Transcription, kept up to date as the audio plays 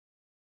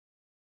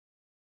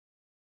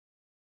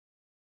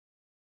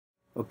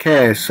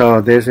Okay, so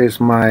this is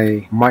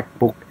my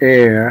MacBook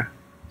Air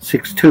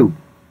 6.2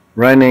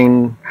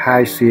 running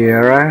High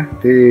Sierra.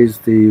 This is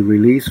the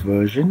release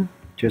version.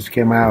 Just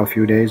came out a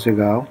few days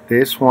ago.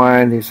 This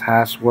one is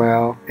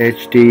Haswell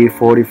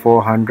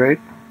HD4400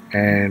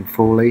 and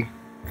fully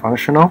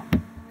functional.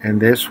 And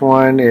this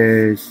one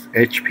is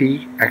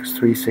HP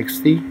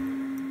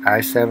x360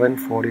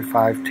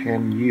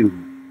 i7-4510U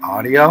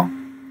audio.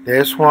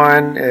 This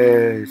one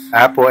is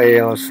Apple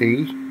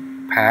ALC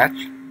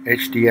patch,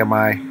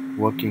 HDMI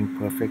working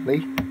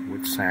perfectly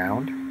with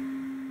sound.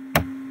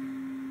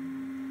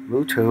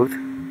 Bluetooth.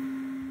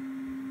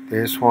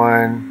 This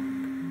one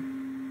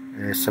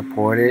is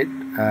supported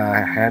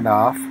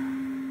handoff.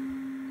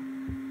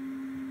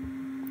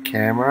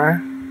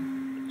 Camera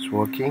is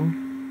working.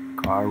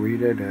 Card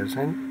reader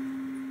doesn't.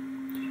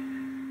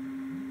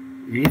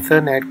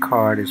 Ethernet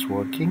card is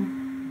working.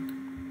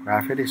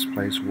 Graphic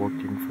display is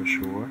working for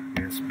sure.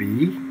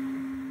 USB.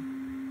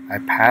 I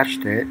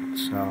patched it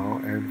so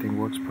everything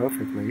works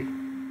perfectly.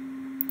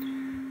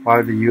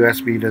 While the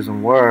USB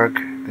doesn't work,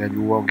 then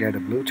you won't get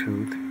a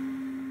Bluetooth,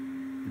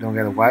 you don't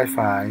get a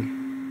Wi-Fi,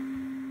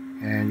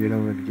 and you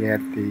don't get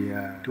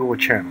the dual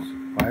channels.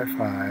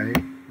 Wi-Fi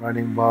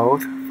running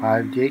both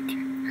 5 gig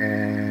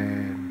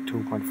and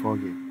 2.4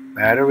 gig.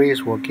 Battery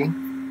is working.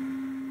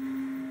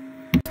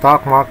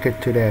 Stock market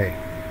today.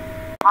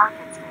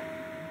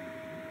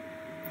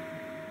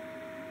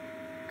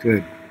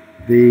 Good.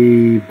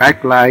 The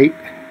backlight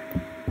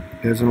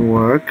doesn't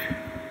work.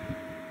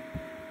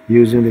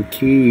 Using the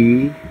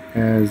key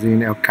as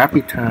in El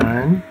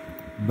Capitan,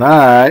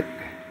 but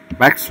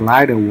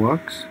backslider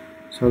works.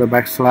 So the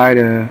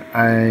backslider,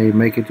 I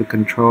make it to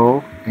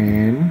control,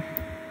 and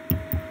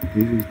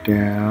this is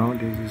down,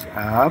 this is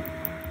up.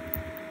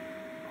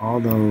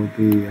 Although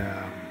the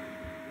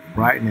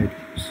brightness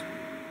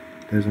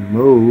doesn't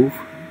move,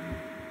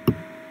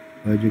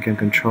 but you can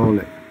control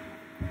it.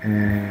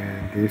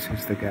 And this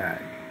is the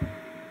guide.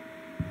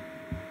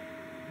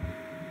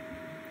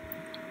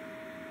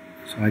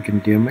 So I can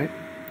dim it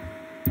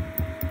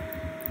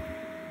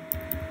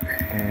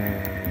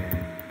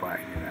and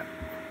brighten it up.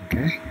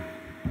 Okay.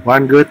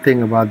 One good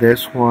thing about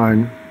this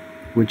one,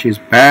 which is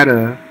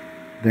better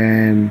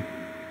than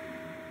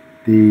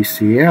the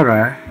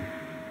Sierra,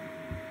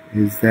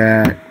 is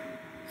that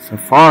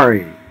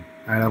Safari,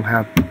 I don't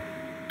have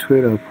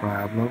Twitter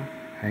problem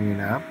hanging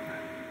up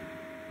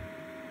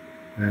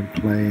when I'm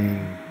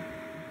playing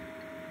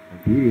a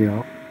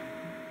video.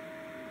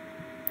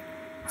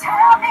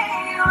 Tell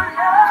me you love me.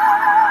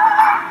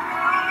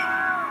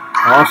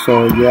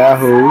 Also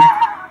Yahoo.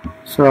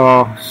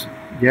 So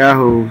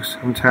Yahoo,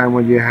 sometime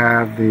when you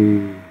have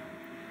the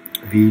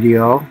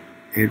video,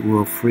 it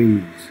will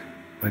freeze.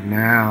 But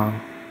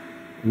now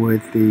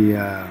with the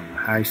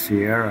High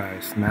Sierra,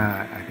 it's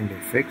not. I think they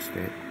fixed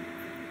it.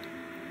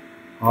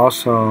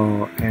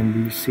 Also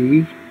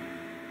NBC,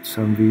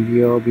 some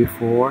video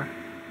before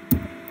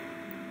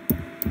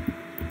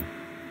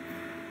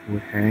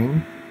would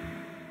hang.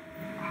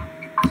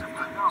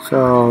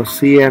 So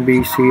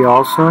CNBC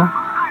also,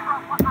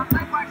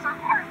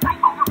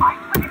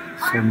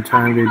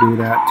 sometimes they do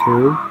that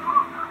too.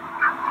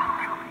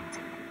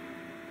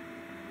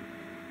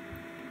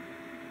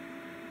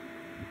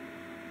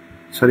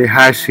 So the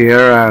High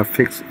Sierra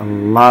fixed a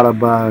lot of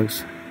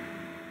bugs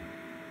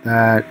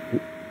that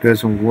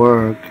doesn't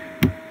work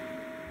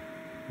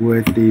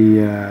with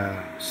the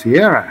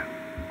Sierra.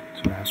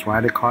 So that's why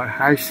they call it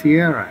High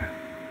Sierra.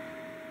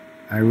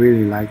 I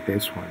really like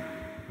this one.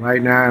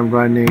 Right now I'm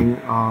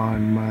running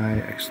on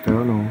my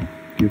external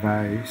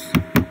device.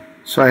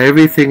 So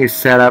everything is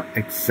set up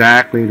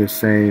exactly the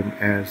same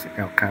as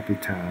El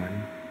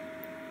Capitan,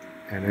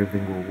 and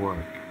everything will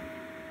work.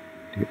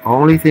 The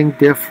only thing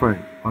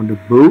different on the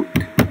boot,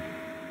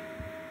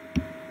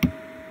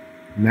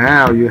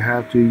 now you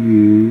have to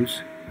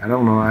use, I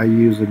don't know, I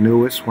use the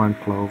newest one,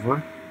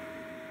 Clover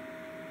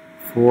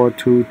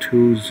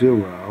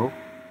 4220,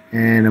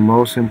 and the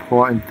most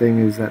important thing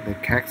is that the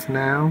CACs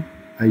now,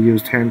 I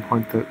use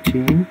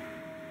 10.13.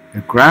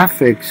 The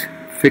graphics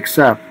fix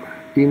up,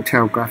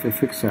 Intel graphic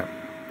fix up,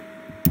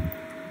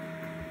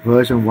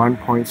 version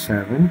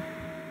 1.7.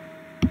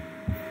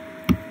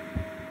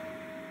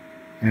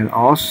 And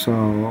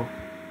also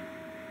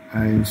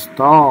I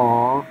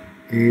install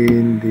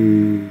in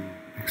the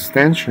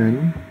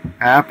extension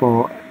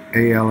Apple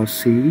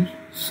ALC,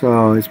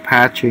 so it's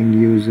patching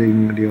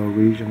using the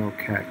original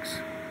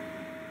CACs,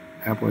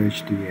 Apple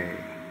HDA.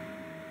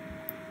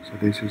 So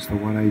this is the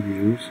one I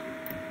use.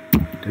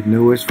 The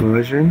newest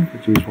version,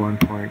 which is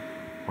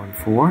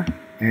 1.14,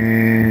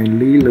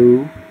 and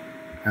Lilu,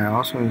 I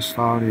also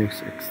installed the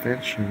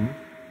extension.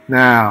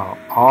 Now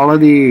all of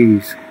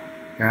these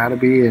gotta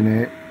be in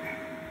it.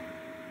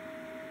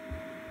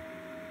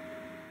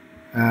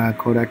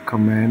 Codec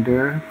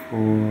Commander,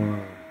 for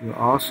you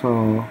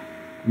also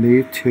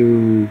need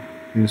to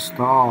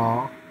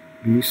install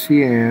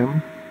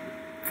BCM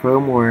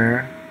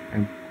firmware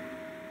and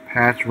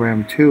patch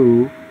RAM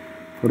 2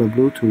 for the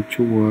Bluetooth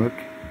to work.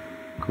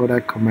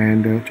 Codec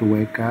Commander to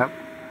wake up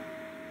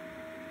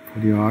for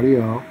the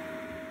audio.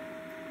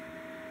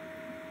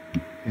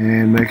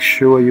 and make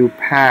sure you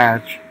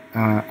patch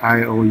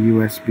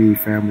IOUSB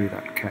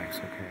family.kex,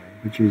 okay,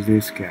 which is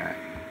this guy.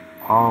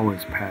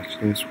 Always patch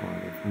this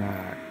one, if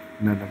not,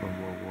 none of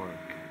them will work.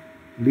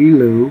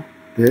 Lilu,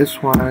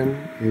 this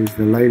one is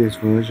the latest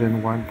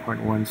version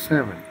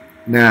 1.17.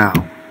 Now,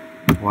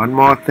 one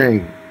more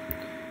thing.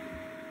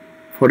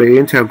 For the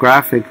Intel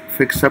graphic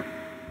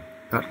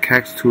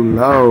fixup.kex to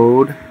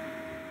load,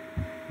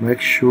 make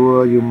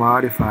sure you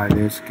modify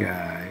this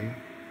guy.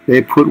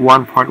 They put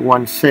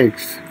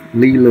 1.16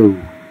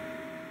 Lilu,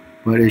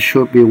 but it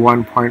should be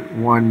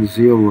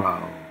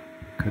 1.10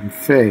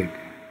 config.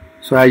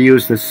 So I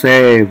use the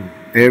same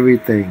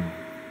everything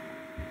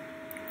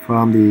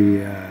from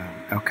the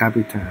El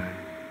Capitan.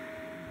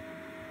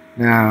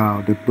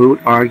 Now the boot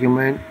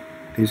argument,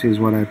 this is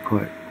what I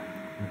put,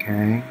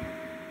 okay?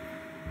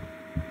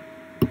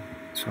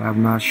 So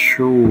I'm not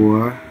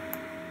sure.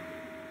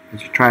 I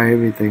should try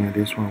everything and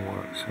this one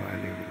works, so I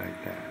leave it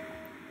like that.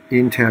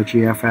 Intel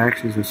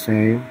GFX is the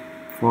same,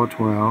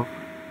 412.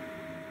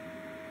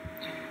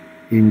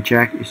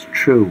 Inject is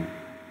true,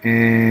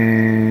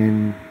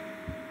 and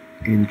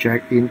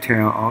inject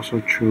Intel also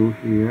true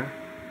here.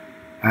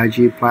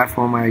 IG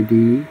platform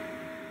ID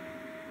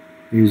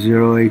is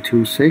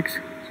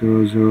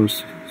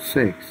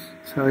 0826006.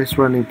 So it's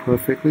running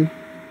perfectly,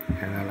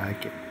 and I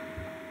like it.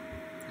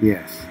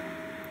 Yes,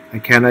 I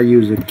cannot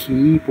use a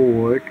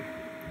keyboard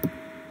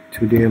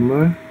to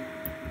dimmer,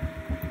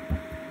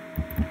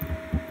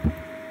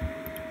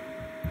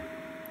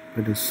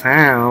 but the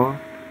sound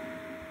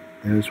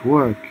does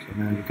work, and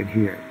now you can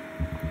hear it.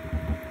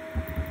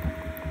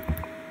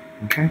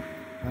 Okay,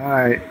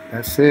 alright,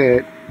 that's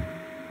it.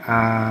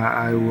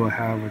 I will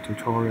have a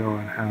tutorial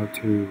on how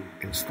to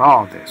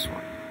install this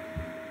one.